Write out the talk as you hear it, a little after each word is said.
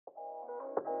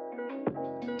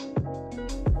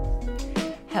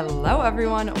Hello,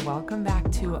 everyone. Welcome back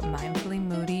to Mindfully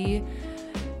Moody.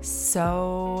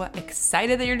 So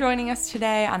excited that you're joining us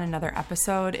today on another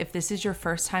episode. If this is your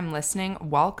first time listening,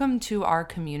 welcome to our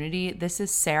community. This is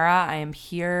Sarah. I am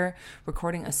here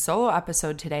recording a solo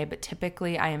episode today, but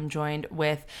typically I am joined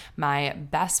with my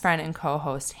best friend and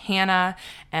co-host, Hannah,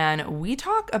 and we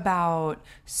talk about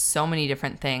so many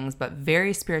different things, but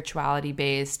very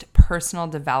spirituality-based, personal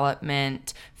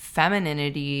development,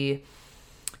 femininity,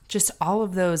 just all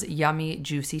of those yummy,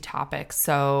 juicy topics.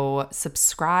 So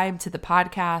subscribe to the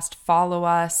podcast, follow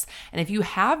us. And if you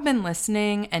have been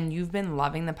listening and you've been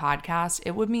loving the podcast,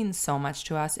 it would mean so much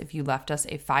to us if you left us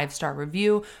a 5-star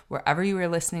review wherever you are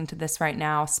listening to this right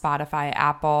now, Spotify,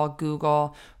 Apple,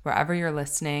 Google, wherever you're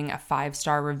listening. A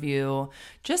 5-star review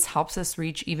just helps us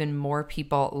reach even more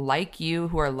people like you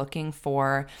who are looking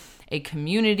for a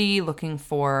community, looking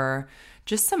for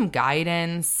just some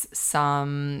guidance,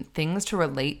 some things to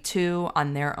relate to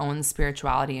on their own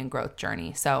spirituality and growth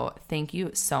journey. So thank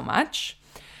you so much.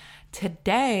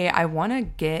 Today, I want to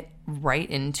get right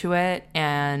into it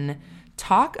and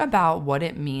talk about what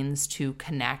it means to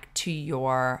connect to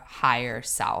your higher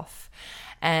self.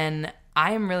 And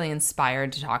I am really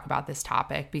inspired to talk about this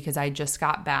topic because I just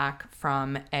got back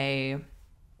from a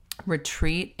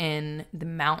retreat in the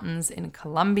mountains in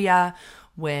Colombia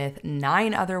with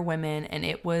 9 other women, and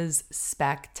it was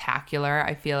spectacular.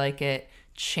 I feel like it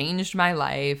changed my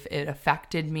life. It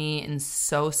affected me in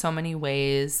so many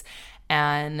ways,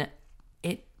 and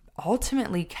it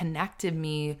ultimately connected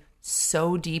me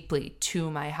so deeply to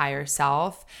my higher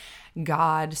self,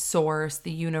 God, source,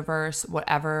 the universe,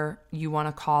 whatever you want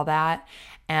to call that.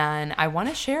 And I want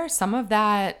to share some of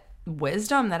that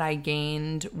wisdom that I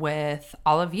gained with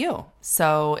all of you.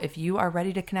 So if you are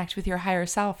ready to connect with your higher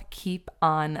self, keep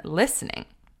on listening.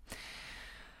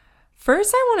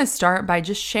 First, I want to start by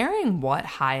just sharing what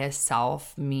highest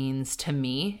self means to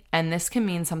me. And this can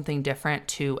mean something different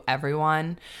to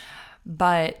everyone.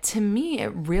 But to me,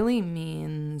 it really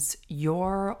means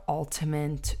your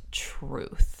ultimate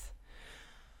truth.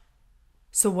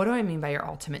 So what do I mean by your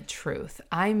ultimate truth?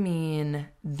 I mean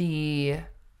the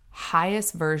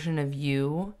highest version of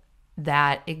you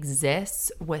that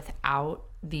exists without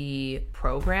the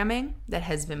programming that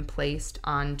has been placed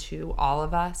onto all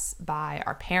of us by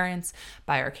our parents,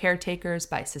 by our caretakers,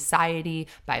 by society,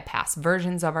 by past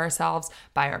versions of ourselves,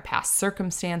 by our past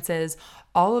circumstances,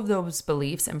 all of those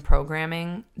beliefs and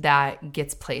programming that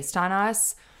gets placed on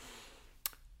us.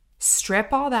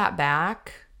 Strip all that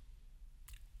back,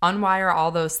 unwire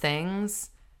all those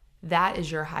things. That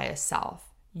is your highest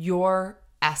self, your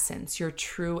essence, your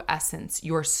true essence,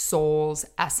 your soul's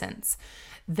essence.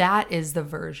 That is the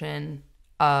version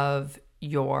of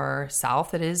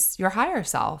yourself that is your higher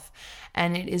self.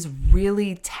 And it is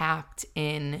really tapped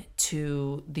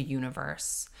into the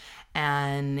universe.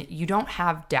 And you don't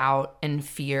have doubt and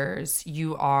fears.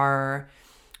 You are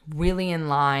really in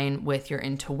line with your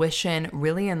intuition,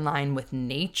 really in line with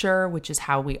nature, which is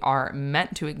how we are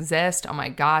meant to exist. Oh my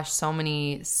gosh, so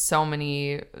many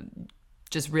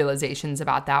just realizations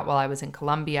about that while I was in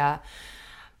Colombia.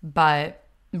 But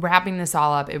wrapping this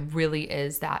all up, it really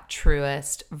is that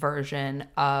truest version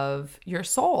of your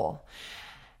soul.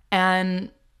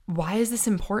 And why is this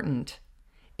important?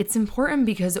 It's important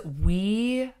because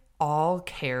we all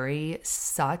carry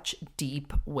such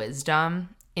deep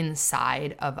wisdom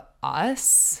inside of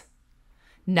us,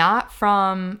 not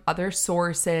from other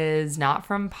sources, not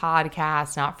from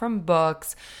podcasts, not from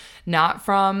books, not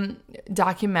from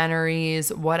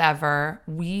documentaries, whatever.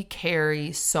 We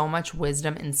carry so much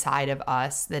wisdom inside of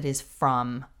us that is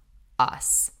from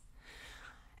us.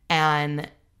 And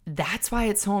that's why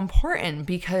it's so important,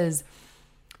 because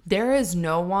there is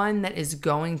no one that is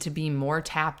going to be more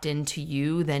tapped into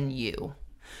you than you.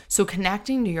 So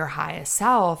connecting to your highest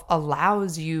self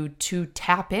allows you to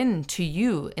tap into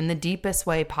you in the deepest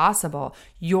way possible,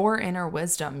 your inner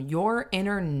wisdom, your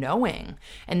inner knowing.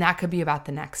 And that could be about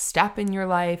the next step in your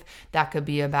life. That could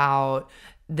be about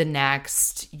the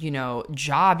next,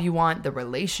 job you want, the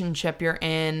relationship you're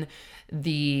in,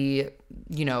 the,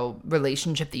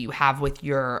 relationship that you have with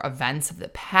your events of the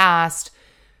past.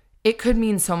 It could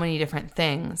mean so many different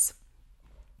things.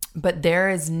 But there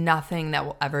is nothing that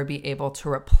will ever be able to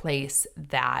replace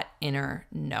that inner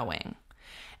knowing.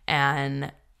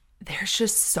 And there's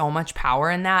just so much power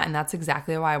in that. And that's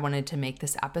exactly why I wanted to make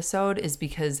this episode, is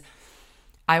because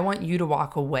I want you to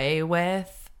walk away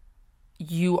with,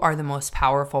 you are the most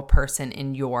powerful person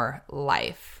in your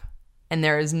life. And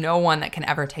there is no one that can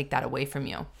ever take that away from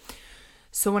you.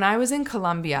 So when I was in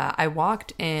Colombia, I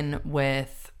walked in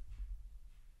with,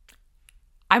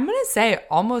 I'm going to say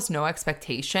almost no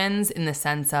expectations, in the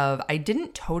sense of I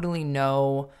didn't totally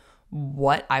know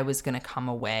what I was going to come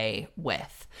away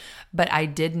with. But I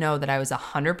did know that I was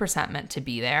 100% meant to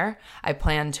be there. I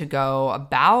planned to go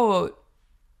about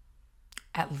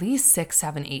at least 6,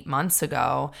 7, 8 months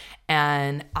ago.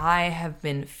 And I have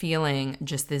been feeling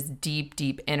just this deep,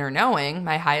 deep inner knowing,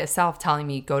 my highest self telling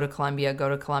me, go to Colombia, go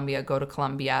to Colombia, go to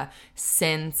Colombia,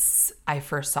 since I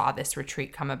first saw this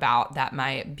retreat come about that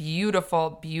my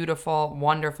beautiful, beautiful,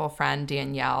 wonderful friend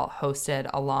Danielle hosted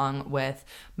along with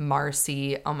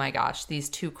Marcy. Oh my gosh, these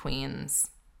two queens.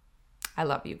 I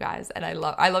love you guys, and I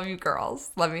love you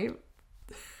girls.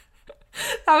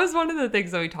 That was one of the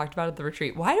things that we talked about at the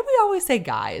retreat. Why do we always say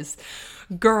guys?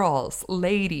 Girls,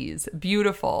 ladies,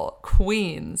 beautiful,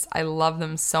 queens. I love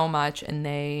them so much, and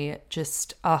they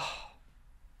just,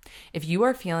 if you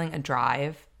are feeling a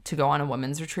drive to go on a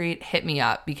women's retreat, hit me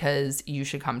up, because you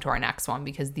should come to our next one,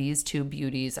 because these two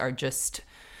beauties are just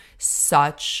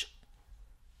such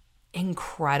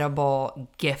incredible,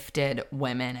 gifted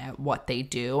women at what they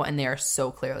do, and they are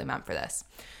so clearly meant for this.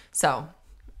 So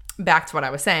back to what I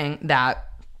was saying, that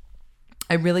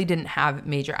I really didn't have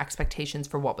major expectations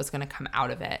for what was going to come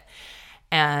out of it.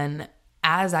 And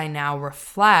as I now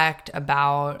reflect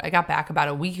about, I got back about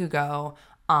a week ago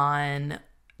on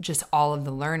just all of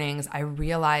the learnings, I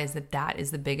realized that that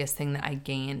is the biggest thing that I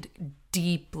gained,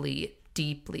 deeply,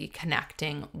 deeply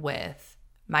connecting with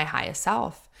my highest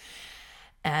self.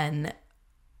 And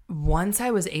once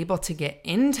I was able to get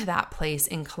into that place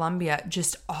in Colombia,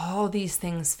 just all these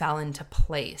things fell into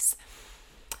place.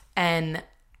 And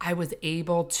I was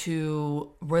able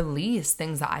to release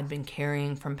things that I'd been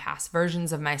carrying from past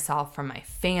versions of myself, from my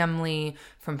family,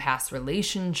 from past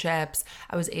relationships.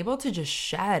 I was able to just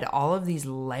shed all of these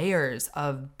layers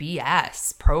of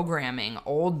BS, programming,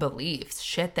 old beliefs,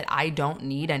 shit that I don't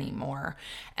need anymore.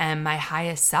 And my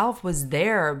highest self was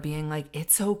there being like,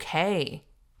 it's okay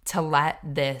to let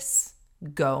this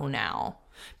go now,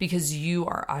 because you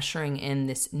are ushering in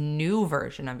this new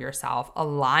version of yourself,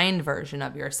 aligned version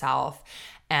of yourself,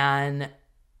 and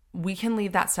we can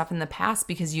leave that stuff in the past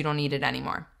because you don't need it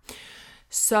anymore.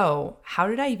 So how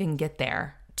did I even get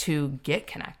there to get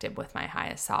connected with my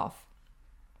highest self?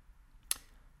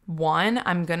 One,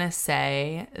 I'm going to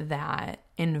say that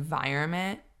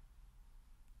environment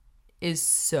is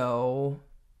so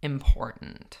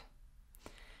important.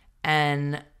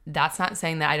 And that's not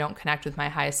saying that I don't connect with my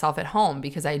highest self at home,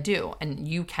 because I do, and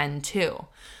you can too.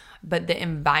 But the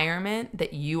environment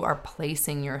that you are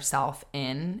placing yourself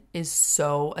in is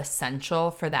so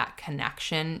essential for that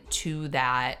connection to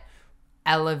that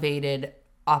elevated,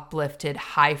 uplifted,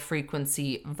 high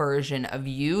frequency version of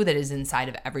you that is inside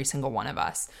of every single one of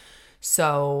us.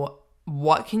 So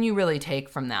what can you really take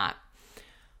from that?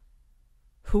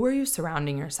 Who are you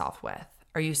surrounding yourself with?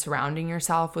 Are you surrounding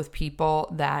yourself with people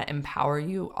that empower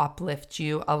you, uplift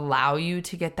you, allow you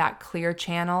to get that clear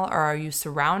channel? Or are you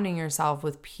surrounding yourself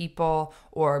with people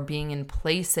or being in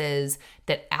places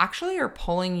that actually are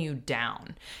pulling you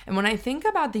down? And when I think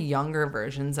about the younger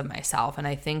versions of myself, and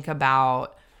I think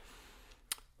about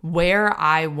where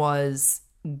I was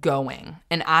going,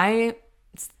 and I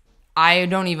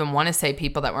don't even want to say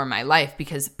people that were in my life,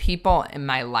 because people in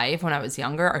my life when I was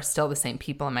younger are still the same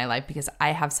people in my life, because I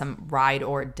have some ride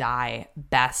or die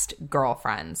best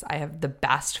girlfriends. I have the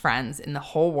best friends in the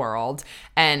whole world,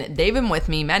 and they've been with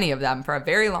me, many of them, for a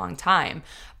very long time.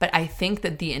 But I think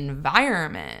that the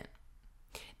environment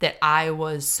that I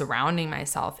was surrounding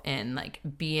myself in, like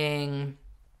being,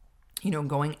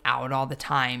 going out all the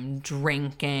time,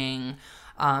 drinking,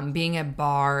 being at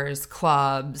bars,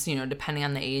 clubs, depending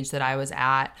on the age that I was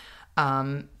at,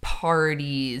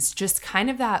 parties, just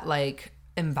kind of that like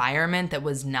environment that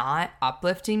was not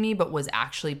uplifting me, but was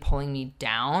actually pulling me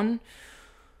down.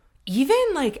 Even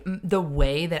like the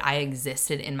way that I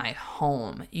existed in my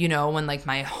home, when like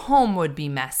my home would be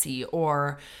messy,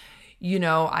 or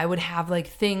I would have like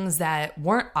things that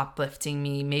weren't uplifting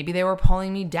me. Maybe they were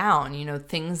pulling me down,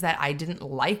 things that I didn't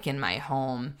like in my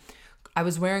home. I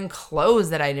was wearing clothes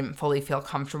that I didn't fully feel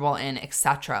comfortable in,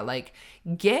 etc. Like,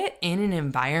 get in an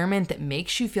environment that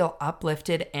makes you feel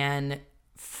uplifted and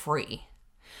free.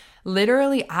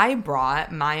 Literally, I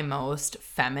brought my most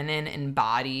feminine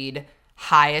embodied,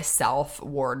 highest self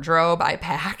wardrobe I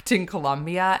packed in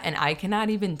Colombia, and I cannot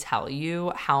even tell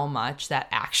you how much that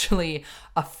actually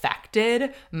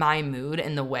affected my mood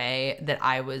and the way that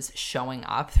I was showing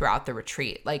up throughout the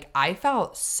retreat. Like, I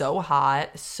felt so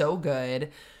hot, so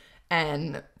good.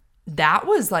 And that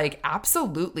was like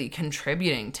absolutely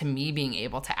contributing to me being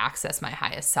able to access my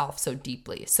highest self so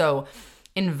deeply. So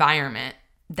environment,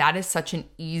 that is such an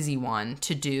easy one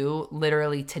to do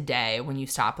literally today when you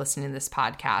stop listening to this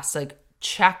podcast. Like,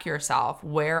 check yourself.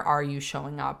 Where are you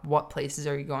showing up? What places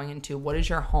are you going into? What does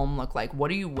your home look like?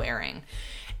 What are you wearing?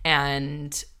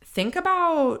 And think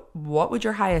about, what would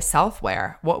your highest self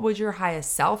wear? What would your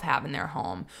highest self have in their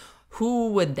home?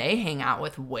 Who would they hang out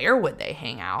with? Where would they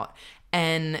hang out?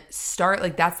 And start,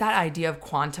 like, that's that idea of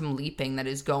quantum leaping that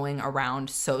is going around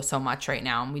so much right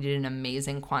now. And we did an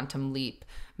amazing quantum leap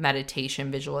meditation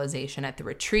visualization at the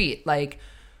retreat. Like,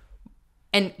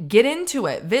 and get into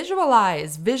it.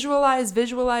 Visualize. That's,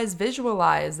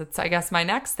 I guess, my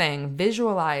next thing.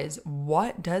 Visualize,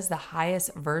 what does the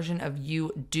highest version of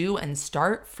you do, and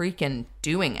start freaking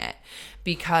doing it,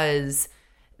 because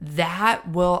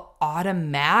that will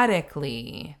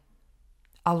automatically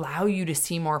allow you to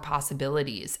see more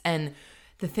possibilities. And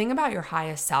the thing about your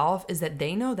highest self is that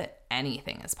they know that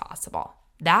anything is possible.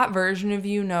 That version of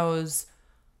you knows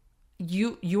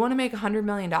you want to make $100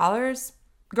 million?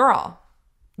 Girl,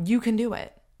 you can do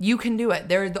it. You can do it.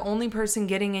 They're the only person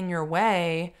getting in your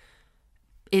way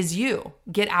is you.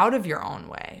 Get out of your own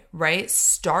way, right?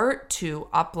 Start to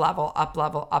up level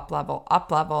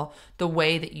the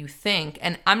way that you think.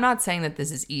 And I'm not saying that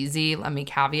this is easy. Let me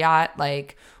caveat,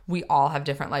 like, we all have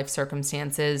different life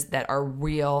circumstances that are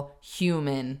real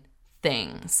human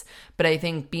things. But I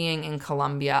think being in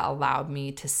Colombia allowed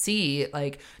me to see,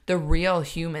 like, the real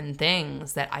human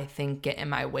things that I think get in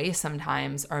my way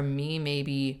sometimes are me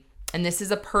maybe, and this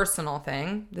is a personal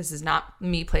thing, this is not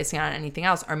me placing it on anything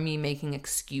else, are me making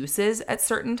excuses at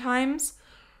certain times,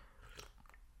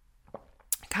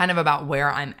 kind of about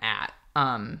where I'm at,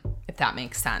 if that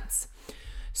makes sense.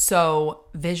 So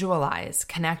visualize,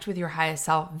 connect with your highest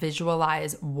self,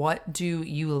 visualize, what do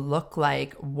you look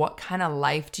like? What kind of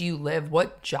life do you live?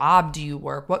 What job do you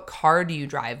work? What car do you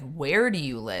drive? Where do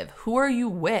you live? Who are you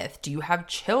with? Do you have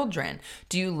children?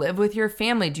 Do you live with your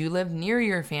family? Do you live near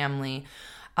your family?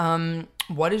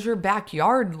 What does your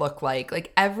backyard look like?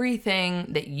 Like, everything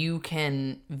that you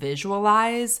can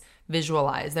visualize.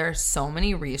 There are so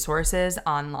many resources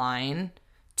online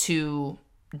to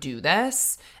do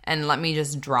this. And let me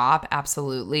just drop,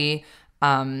 absolutely,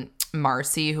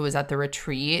 Marcy, who was at the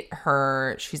retreat,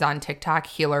 she's on TikTok,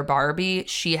 Healer Barbie.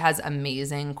 She has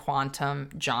amazing quantum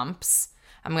jumps.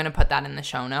 I'm going to put that in the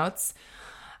show notes,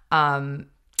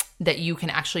 that you can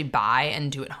actually buy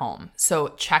and do at home.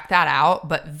 So check that out,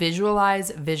 but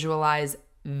visualize,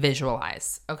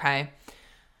 okay?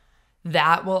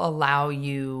 That will allow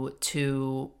you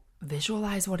to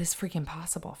visualize what is freaking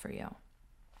possible for you.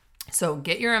 So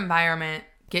get your environment,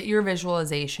 get your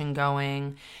visualization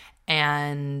going,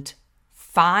 and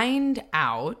find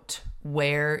out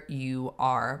where you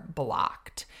are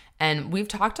blocked. And we've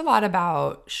talked a lot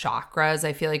about chakras,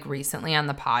 I feel like, recently on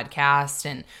the podcast,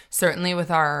 and certainly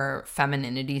with our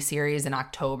femininity series in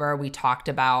October, we talked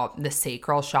about the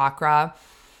sacral chakra.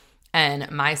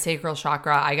 And my sacral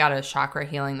chakra, I got a chakra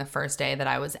healing the first day that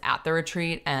I was at the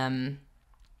retreat, and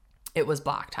it was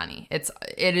blocked, honey. It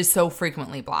is so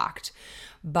frequently blocked.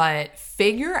 But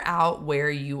figure out where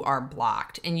you are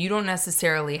blocked. And you don't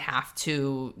necessarily have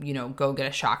to, go get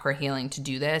a chakra healing to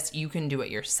do this. You can do it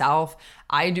yourself.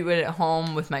 I do it at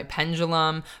home with my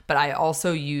pendulum, but I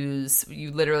also you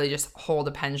literally just hold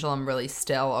a pendulum really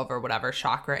still over whatever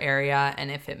chakra area.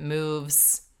 And if it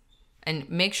moves, and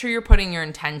make sure you're putting your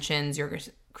intentions, you're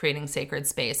creating sacred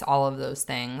space, all of those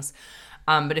things.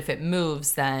 But if it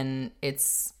moves, then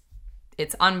it's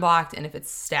unblocked, and if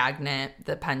it's stagnant,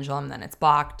 the pendulum, then it's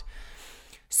blocked.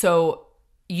 So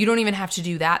you don't even have to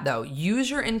do that, though.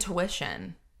 Use your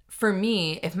intuition. For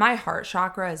me, if my heart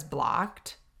chakra is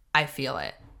blocked, I feel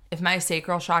it. If my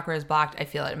sacral chakra is blocked, I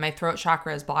feel it. If my throat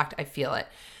chakra is blocked, I feel it.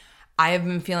 I have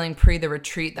been feeling pre the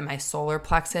retreat that my solar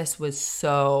plexus was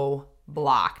so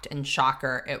blocked, and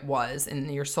shocker it was.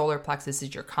 And your solar plexus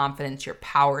is your confidence, your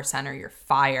power center, your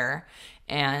fire.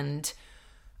 And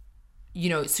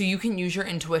so you can use your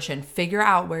intuition, figure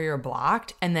out where you're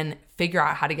blocked, and then figure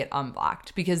out how to get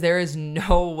unblocked, because there is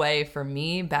no way for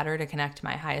me better to connect to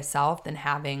my highest self than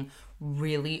having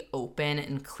really open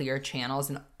and clear channels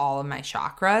in all of my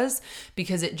chakras,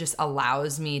 because it just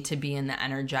allows me to be in the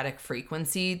energetic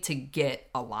frequency to get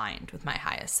aligned with my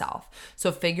highest self.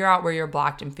 So figure out where you're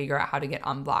blocked and figure out how to get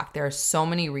unblocked. There are so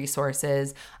many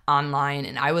resources online,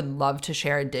 and I would love to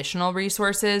share additional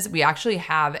resources. We actually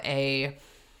have a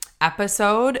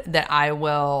episode that I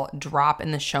will drop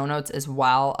in the show notes as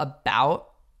well about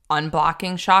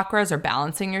unblocking chakras, or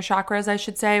balancing your chakras, I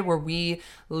should say, where we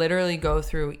literally go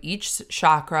through each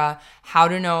chakra, how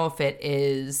to know if it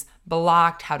is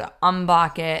blocked, how to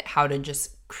unblock it, how to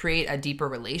just create a deeper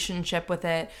relationship with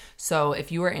it. So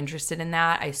if you are interested in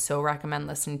that, I so recommend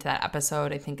listening to that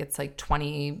episode. I think it's like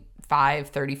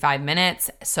 35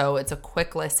 minutes. So it's a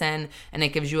quick listen and it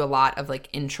gives you a lot of like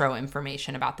intro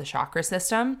information about the chakra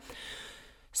system.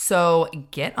 So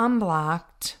get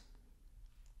unblocked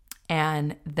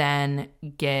and then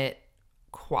get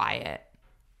quiet,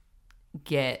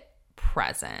 get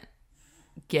present,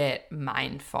 get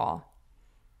mindful,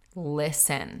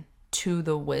 listen to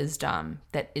the wisdom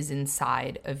that is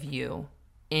inside of you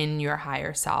in your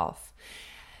higher self.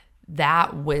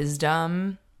 That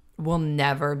wisdom will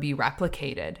never be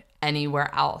replicated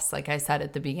anywhere else. Like I said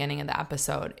at the beginning of the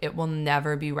episode, it will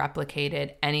never be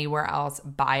replicated anywhere else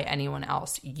by anyone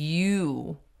else.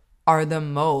 You are the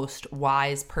most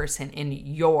wise person in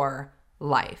your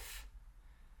life.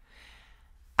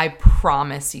 I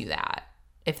promise you that.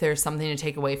 If there's something to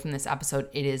take away from this episode,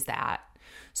 it is that.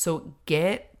 So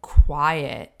get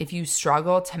quiet. If you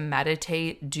struggle to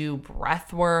meditate, do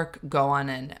breath work, go on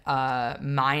a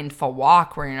mindful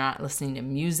walk where you're not listening to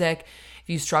music. If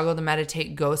you struggle to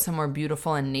meditate, go somewhere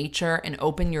beautiful in nature and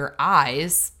open your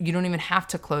eyes. You don't even have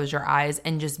to close your eyes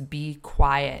and just be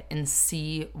quiet and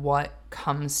see what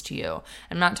comes to you.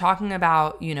 I'm not talking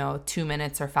about, 2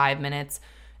 minutes or 5 minutes.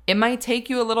 It might take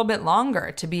you a little bit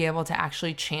longer to be able to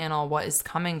actually channel what is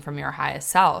coming from your highest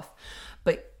self.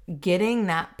 But getting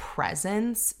that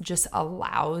presence just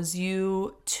allows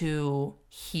you to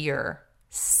hear,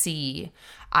 see.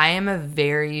 I am a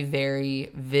very,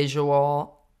 very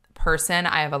visual person.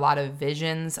 I have a lot of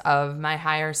visions of my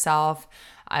higher self.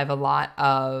 I have a lot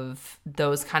of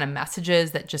those kind of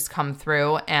messages that just come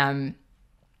through and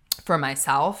for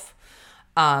myself.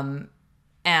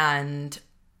 And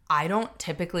I don't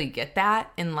typically get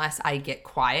that unless I get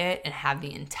quiet and have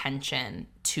the intention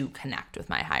to connect with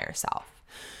my higher self.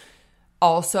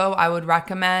 Also, I would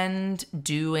recommend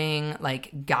doing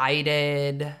like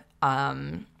guided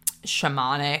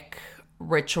shamanic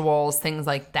rituals, things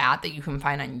like that you can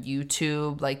find on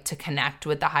YouTube, like to connect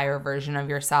with the higher version of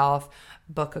yourself.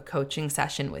 Book a coaching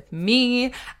session with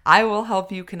me. I will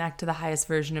help you connect to the highest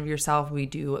version of yourself. We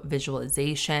do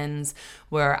visualizations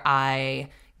where I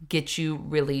get you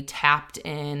really tapped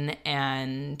in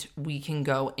and we can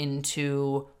go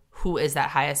into who is that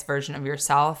highest version of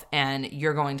yourself, and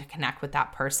you're going to connect with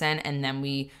that person. And then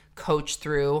we coach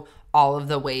through all of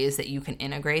the ways that you can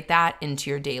integrate that into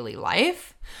your daily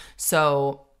life.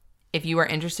 So if you are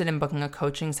interested in booking a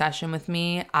coaching session with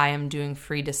me, I am doing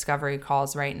free discovery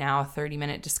calls right now,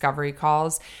 30-minute discovery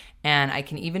calls. And I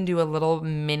can even do a little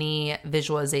mini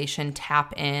visualization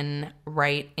tap in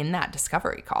right in that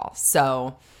discovery call.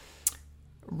 So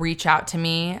reach out to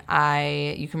me.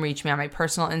 You can reach me on my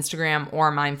personal Instagram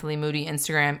or Mindfully Moody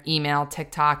Instagram, email,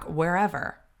 TikTok,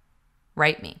 wherever.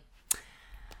 Write me.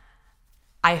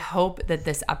 I hope that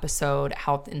this episode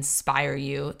helped inspire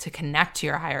you to connect to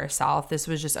your higher self. This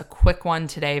was just a quick one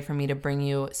today for me to bring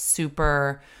you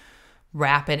super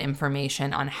rapid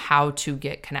information on how to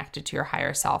get connected to your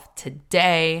higher self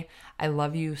today. I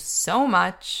love you so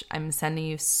much. I'm sending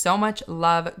you so much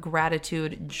love,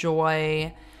 gratitude,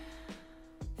 joy,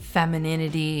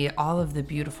 femininity, all of the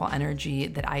beautiful energy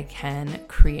that I can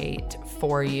create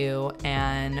for you.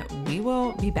 And we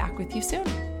will be back with you soon.